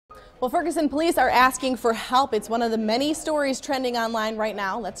Well, Ferguson police are asking for help. It's one of the many stories trending online right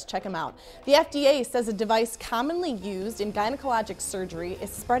now. Let's check them out. The FDA says a device commonly used in gynecologic surgery is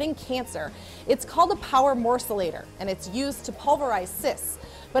spreading cancer. It's called a power morcellator, and it's used to pulverize cysts.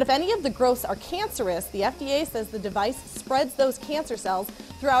 But if any of the growths are cancerous, the FDA says the device spreads those cancer cells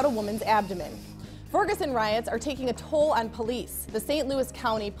throughout a woman's abdomen. Ferguson riots are taking a toll on police. The St. Louis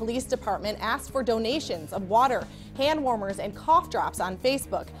County Police Department asked for donations of water, hand warmers, and cough drops on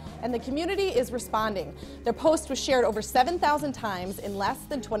Facebook, and the community is responding. Their post was shared over 7,000 times in less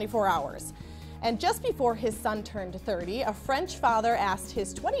than 24 hours. And just before his son turned 30, a French father asked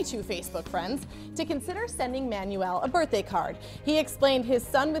his 22 Facebook friends to consider sending Manuel a birthday card. He explained his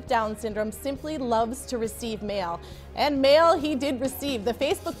son with Down syndrome simply loves to receive mail. And mail he did receive. The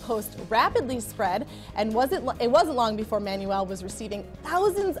Facebook post rapidly spread, and it wasn't long before Manuel was receiving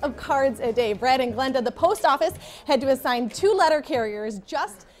thousands of cards a day. Brad and Glenda, the post office had to assign 2 letter carriers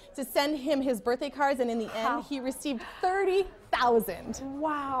just to send him his birthday cards, and in the end, he received 30,000.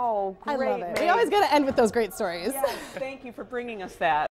 Wow, great. I love it. We always got to end with those great stories. Yes, thank you for bringing us that.